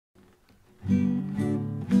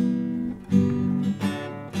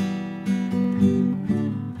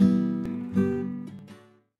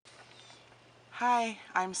Hi,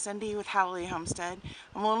 I'm Cindy with Hallelujah Homestead.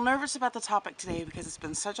 I'm a little nervous about the topic today because it's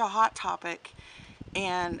been such a hot topic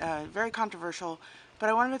and very controversial, but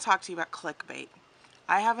I wanted to talk to you about clickbait.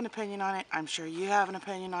 I have an opinion on it. I'm sure you have an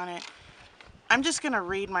opinion on it. I'm just going to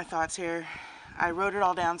read my thoughts here. I wrote it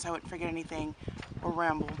all down so I wouldn't forget anything or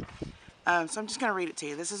ramble. So I'm just going to read it to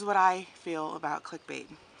you. This is what I feel about clickbait.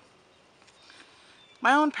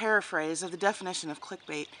 My own paraphrase of the definition of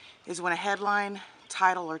clickbait is when a headline,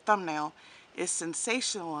 title, or thumbnail is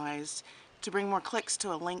sensationalized to bring more clicks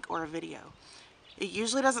to a link or a video. It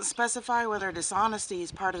usually doesn't specify whether dishonesty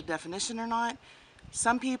is part of the definition or not.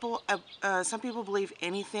 Some people believe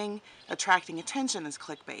anything attracting attention is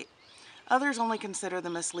clickbait. Others only consider the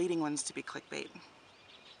misleading ones to be clickbait.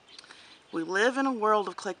 We live in a world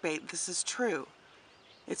of clickbait. This is true.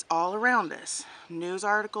 It's all around us. News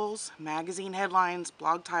articles, magazine headlines,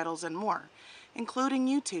 blog titles, and more, including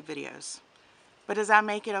YouTube videos. But does that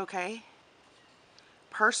make it okay?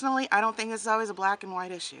 Personally, I don't think this is always a black and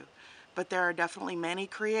white issue, but there are definitely many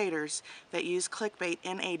creators that use clickbait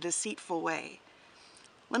in a deceitful way.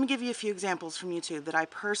 Let me give you a few examples from YouTube that I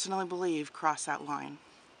personally believe cross that line.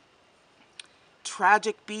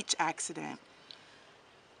 Tragic beach accident.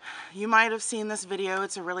 You might have seen this video.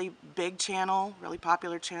 It's a really big channel, really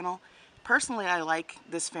popular channel. Personally, I like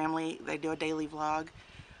this family. They do a daily vlog.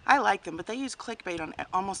 I like them, but they use clickbait on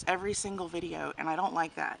almost every single video, and I don't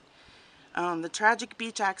like that. The tragic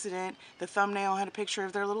beach accident, the thumbnail had a picture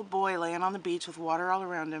of their little boy laying on the beach with water all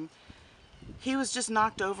around him. He was just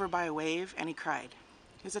knocked over by a wave, and he cried.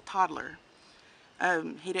 He was a toddler.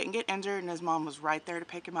 He didn't get injured, and his mom was right there to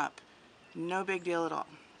pick him up. No big deal at all.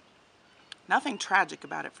 Nothing tragic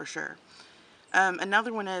about it for sure.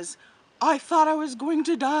 Another one is, I thought I was going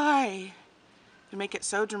to die. To make it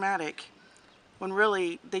so dramatic, when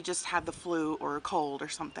really they just had the flu or a cold or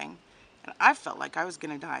something. And I felt like I was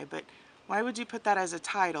going to die, but why would you put that as a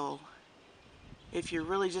title if you're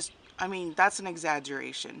really just, I mean, that's an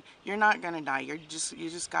exaggeration. You're not going to die, you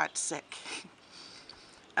just got sick.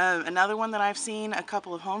 Another one that I've seen a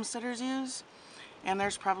couple of homesteaders use, and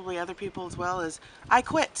there's probably other people as well, is I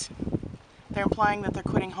quit. They're implying that they're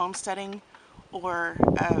quitting homesteading or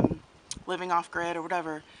living off grid or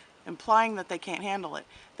whatever, implying that they can't handle it.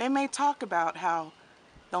 They may talk about how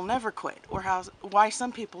they'll never quit or why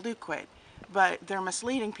some people do quit, but they're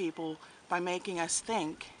misleading people by making us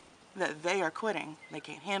think that they are quitting. They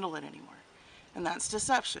can't handle it anymore. And that's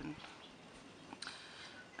deception.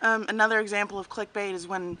 Another example of clickbait is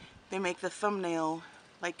when they make the thumbnail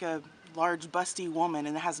like a large busty woman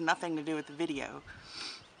and it has nothing to do with the video.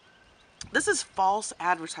 This is false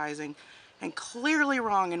advertising and clearly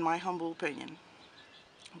wrong in my humble opinion.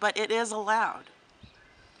 But it is allowed.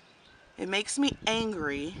 It makes me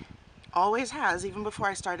angry, always has, even before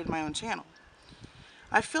I started my own channel.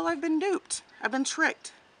 I feel I've been duped. I've been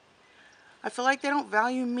tricked. I feel like they don't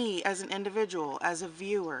value me as an individual, as a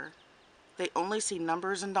viewer. They only see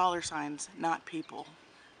numbers and dollar signs, not people.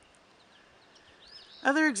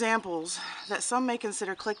 Other examples that some may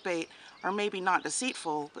consider clickbait are maybe not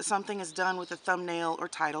deceitful, but something is done with a thumbnail or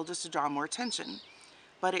title just to draw more attention.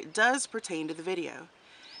 But it does pertain to the video.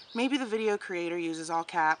 Maybe the video creator uses all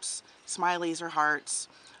caps, smileys or hearts,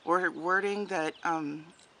 or wording that,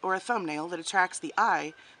 or a thumbnail that attracts the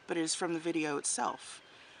eye, but is from the video itself.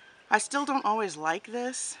 I still don't always like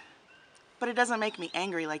this, but it doesn't make me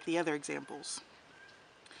angry like the other examples.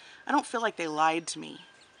 I don't feel like they lied to me.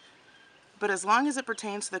 But as long as it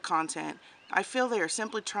pertains to the content, I feel they are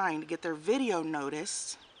simply trying to get their video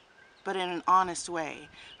noticed, but in an honest way.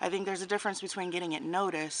 I think there's a difference between getting it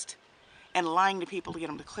noticed and lying to people to get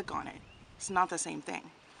them to click on it. It's not the same thing.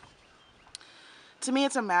 To me,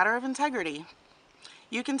 it's a matter of integrity.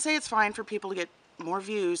 You can say it's fine for people to get more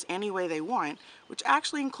views any way they want, which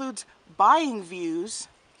actually includes buying views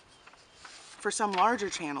for some larger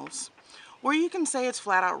channels. Or you can say it's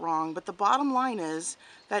flat out wrong, but the bottom line is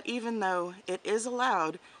that even though it is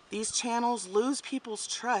allowed, these channels lose people's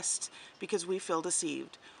trust because we feel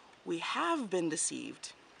deceived. We have been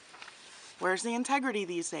deceived. Where's the integrity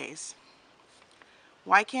these days?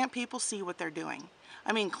 Why can't people see what they're doing?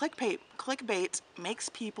 I mean, clickbait makes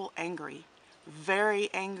people angry, very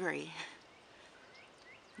angry.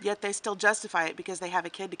 Yet they still justify it because they have a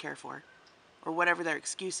kid to care for, or whatever their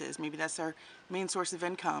excuse is. Maybe that's their main source of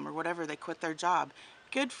income or whatever. They quit their job.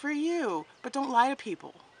 Good for you, but don't lie to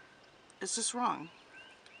people. It's just wrong.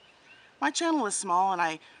 My channel is small and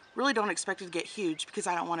I really don't expect it to get huge because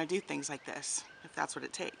I don't want to do things like this, if that's what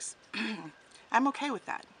it takes. I'm okay with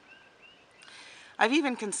that. I've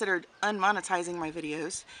even considered unmonetizing my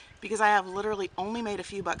videos because I have literally only made a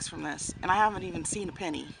few bucks from this and I haven't even seen a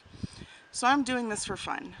penny. So I'm doing this for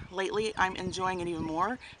fun. Lately, I'm enjoying it even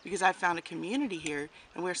more because I've found a community here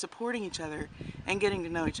and we're supporting each other and getting to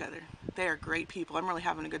know each other. They are great people. I'm really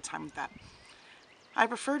having a good time with that. I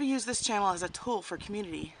prefer to use this channel as a tool for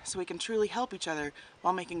community so we can truly help each other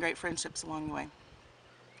while making great friendships along the way.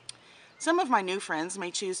 Some of my new friends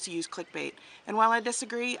may choose to use clickbait, and while I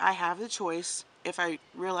disagree, I have the choice, if I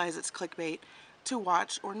realize it's clickbait, to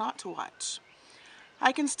watch or not to watch.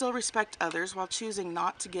 I can still respect others while choosing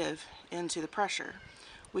not to give in to the pressure.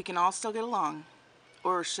 We can all still get along,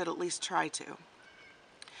 or should at least try to.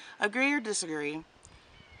 Agree or disagree,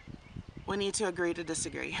 we need to agree to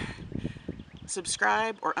disagree.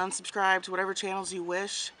 Subscribe or unsubscribe to whatever channels you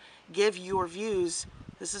wish. Give your views.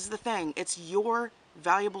 This is the thing. It's your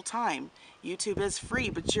valuable time. YouTube is free,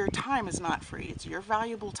 but your time is not free. It's your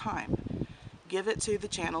valuable time. Give it to the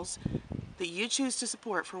channels that you choose to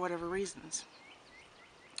support for whatever reasons.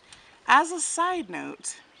 As a side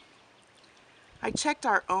note, I checked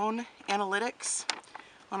our own analytics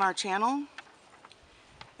on our channel,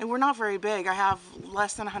 and we're not very big. I have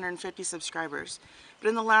less than 150 subscribers. But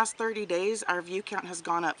in the last 30 days, our view count has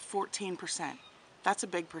gone up 14%. That's a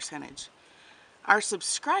big percentage. Our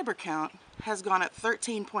subscriber count has gone up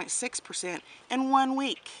 13.6% in 1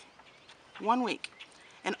 week. 1 week.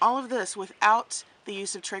 And all of this without the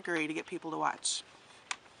use of trickery to get people to watch.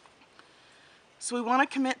 So we want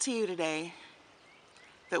to commit to you today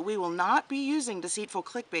that we will not be using deceitful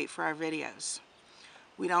clickbait for our videos.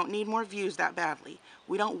 We don't need more views that badly.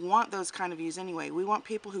 We don't want those kind of views anyway. We want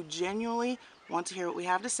people who genuinely want to hear what we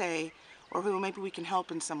have to say, or who maybe we can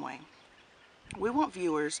help in some way. We want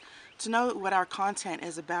viewers to know what our content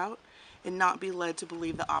is about and not be led to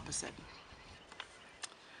believe the opposite.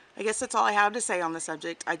 I guess that's all I have to say on the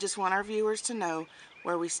subject. I just want our viewers to know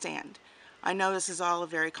where we stand. I know this is all a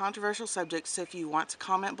very controversial subject, so if you want to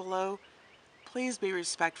comment below, please be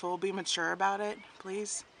respectful, be mature about it,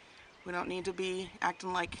 please. We don't need to be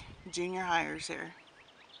acting like junior hires here.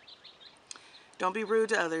 Don't be rude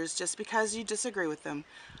to others just because you disagree with them.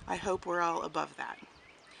 I hope we're all above that.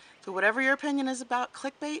 So whatever your opinion is about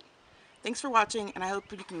clickbait, thanks for watching, and I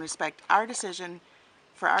hope you can respect our decision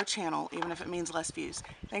for our channel, even if it means less views.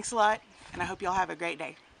 Thanks a lot, and I hope you all have a great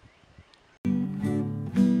day.